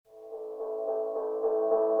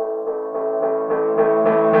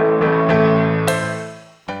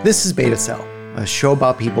This is Beta Cell, a show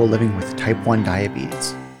about people living with type 1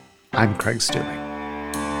 diabetes. I'm Craig Stewing.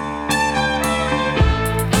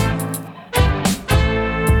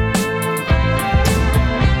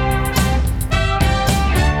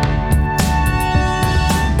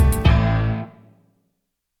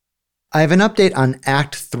 I have an update on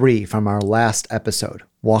Act 3 from our last episode,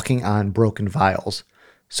 Walking on Broken Vials.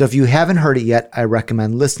 So if you haven't heard it yet, I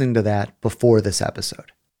recommend listening to that before this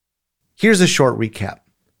episode. Here's a short recap.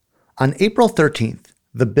 On April 13th,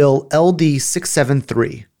 the bill LD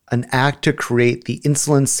 673, an act to create the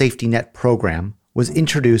Insulin Safety Net program, was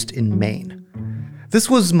introduced in Maine. This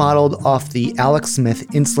was modeled off the Alex Smith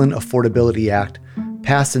Insulin Affordability Act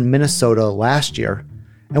passed in Minnesota last year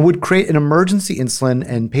and would create an emergency insulin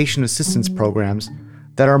and patient assistance programs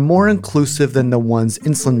that are more inclusive than the ones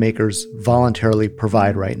insulin makers voluntarily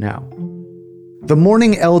provide right now. The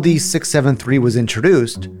morning LD 673 was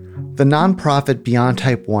introduced, the nonprofit Beyond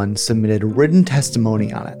Type 1 submitted written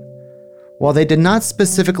testimony on it. While they did not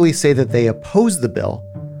specifically say that they opposed the bill,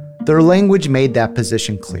 their language made that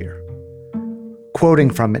position clear. Quoting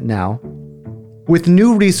from it now, "With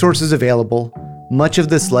new resources available, much of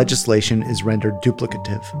this legislation is rendered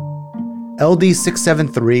duplicative. LD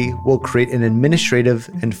 673 will create an administrative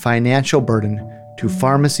and financial burden to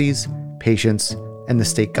pharmacies, patients, and the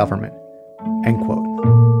state government." End quote.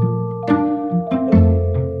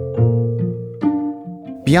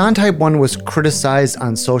 Beyond Type 1 was criticized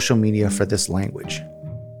on social media for this language.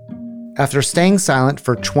 After staying silent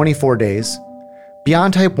for 24 days,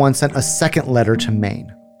 Beyond Type 1 sent a second letter to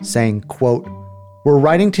Maine, saying, quote, "We're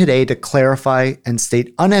writing today to clarify and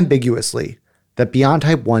state unambiguously that Beyond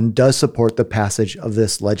Type 1 does support the passage of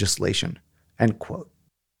this legislation." End quote.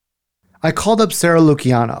 I called up Sarah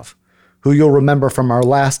Lukianov, who you'll remember from our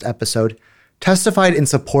last episode, testified in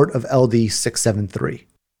support of LD 673.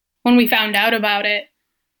 When we found out about it,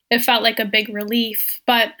 it felt like a big relief,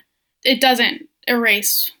 but it doesn't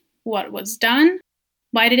erase what was done.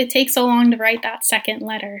 Why did it take so long to write that second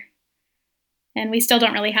letter? And we still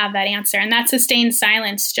don't really have that answer. And that sustained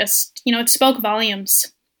silence just, it spoke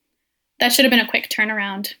volumes. That should have been a quick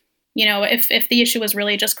turnaround. If the issue was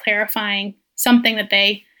really just clarifying something that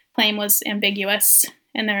they claim was ambiguous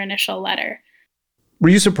in their initial letter. Were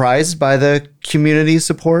you surprised by the community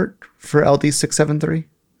support for LD 673?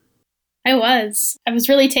 I was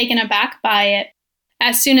really taken aback by it.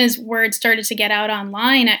 As soon as word started to get out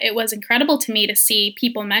online, it was incredible to me to see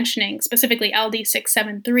people mentioning, specifically LD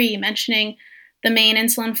 673, mentioning the Maine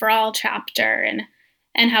Insulin for All chapter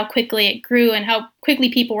and how quickly it grew and how quickly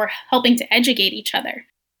people were helping to educate each other.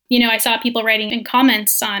 I saw people writing in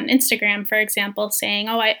comments on Instagram, for example, saying,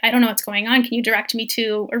 "Oh, I don't know what's going on. Can you direct me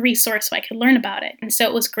to a resource so I could learn about it?" And so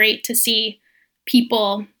it was great to see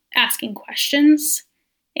people asking questions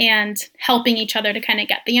and helping each other to kind of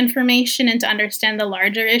get the information and to understand the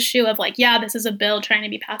larger issue of this is a bill trying to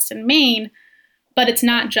be passed in Maine, but it's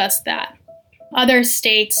not just that. Other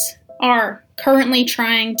states are currently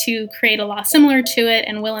trying to create a law similar to it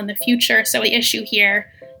and will in the future. So the issue here,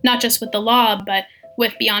 not just with the law, but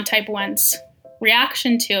with Beyond Type 1's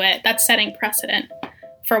reaction to it, that's setting precedent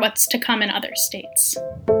for what's to come in other states.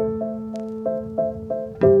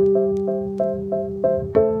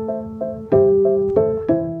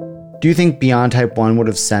 Do you think Beyond Type 1 would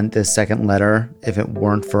have sent this second letter if it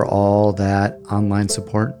weren't for all that online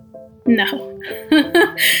support? No.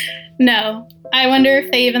 No. I wonder if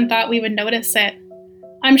they even thought we would notice it.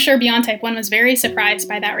 I'm sure Beyond Type 1 was very surprised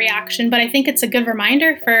by that reaction, but I think it's a good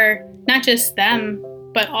reminder for not just them,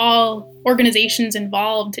 but all organizations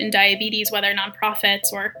involved in diabetes, whether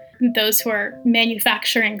nonprofits or those who are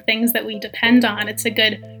manufacturing things that we depend on. It's a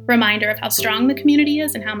good reminder of how strong the community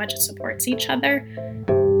is and how much it supports each other.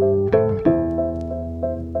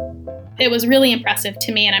 It was really impressive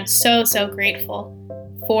to me, and I'm so, so grateful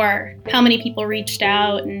for how many people reached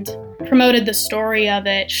out and promoted the story of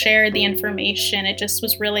it, shared the information. It just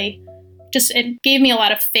was really, it gave me a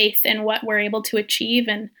lot of faith in what we're able to achieve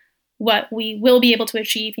and what we will be able to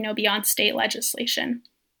achieve, beyond state legislation.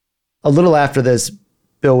 A little after this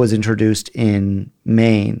bill was introduced in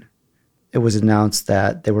Maine, it was announced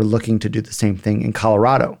that they were looking to do the same thing in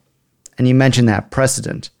Colorado. And you mentioned that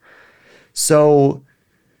precedent. So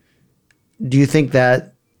do you think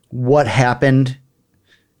that what happened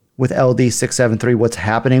with LD 673, what's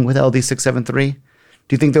happening with LD 673, do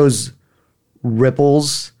you think those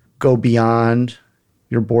ripples go beyond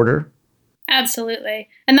your border? Absolutely.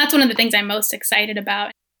 And that's one of the things I'm most excited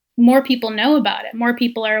about. More people know about it. More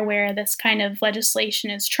people are aware this kind of legislation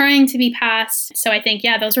is trying to be passed. So I think,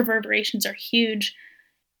 those reverberations are huge.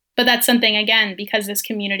 But that's something, again, because this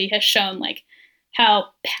community has shown how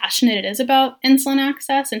passionate it is about insulin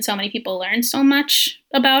access, and so many people learned so much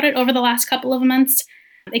about it over the last couple of months.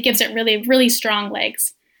 It gives it really, really strong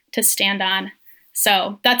legs to stand on.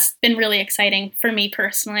 So that's been really exciting for me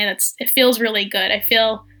personally. It feels really good. I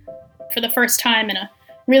feel for the first time in a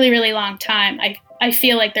really, really long time, I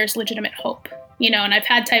feel like there's legitimate hope, and I've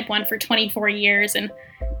had type 1 for 24 years, and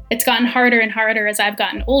it's gotten harder and harder as I've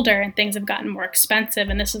gotten older and things have gotten more expensive.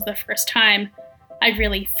 And this is the first time I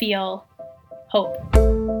really feel hope.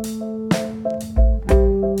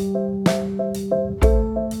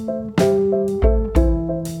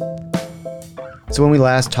 So when we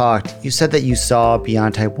last talked, you said that you saw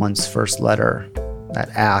Beyond Type 1's first letter, that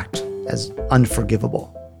act, as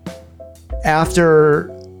unforgivable. After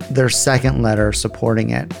their second letter supporting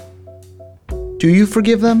it, do you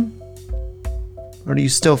forgive them? Or do you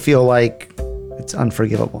still feel like it's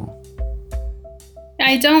unforgivable?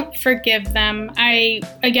 I don't forgive them. I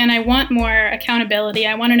want more accountability.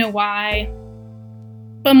 I want to know why.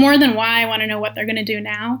 But more than why, I want to know what they're going to do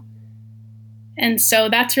now. And so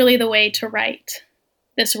that's really the way to right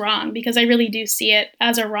this wrong, because I really do see it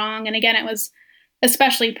as a wrong. And again, it was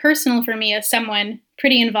especially personal for me as someone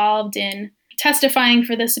pretty involved in testifying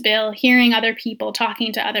for this bill, hearing other people,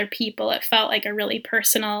 talking to other people. It felt like a really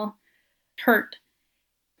personal hurt.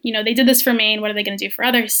 They did this for Maine. What are they going to do for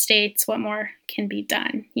other states? What more can be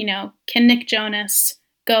done? Can Nick Jonas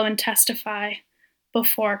go and testify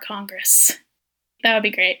before Congress? That would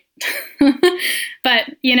be great. But,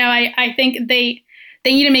 I think they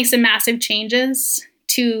need to make some massive changes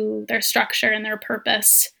to their structure and their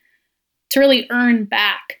purpose to really earn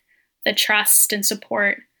back the trust and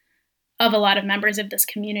support of a lot of members of this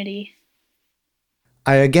community.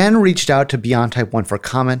 I again reached out to Beyond Type 1 for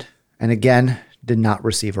comment, and again did not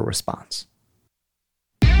receive a response.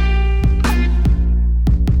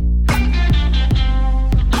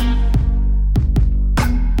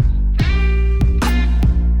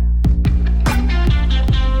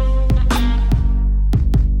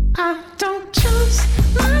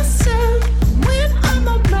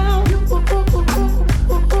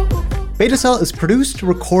 Beta Cell is produced,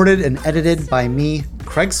 recorded, and edited by me,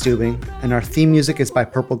 Craig Stubing, and our theme music is by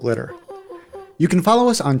Purple Glitter. You can follow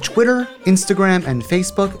us on Twitter, Instagram, and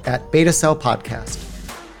Facebook at Beta Cell Podcast.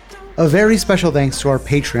 A very special thanks to our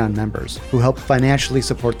Patreon members who help financially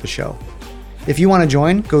support the show. If you want to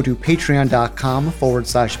join, go to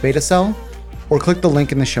patreon.com/betacell or click the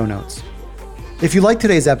link in the show notes. If you like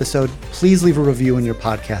today's episode, please leave a review in your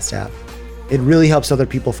podcast app. It really helps other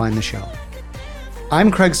people find the show. I'm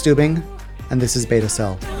Craig Stubing, and this is Beta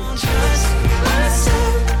Cell.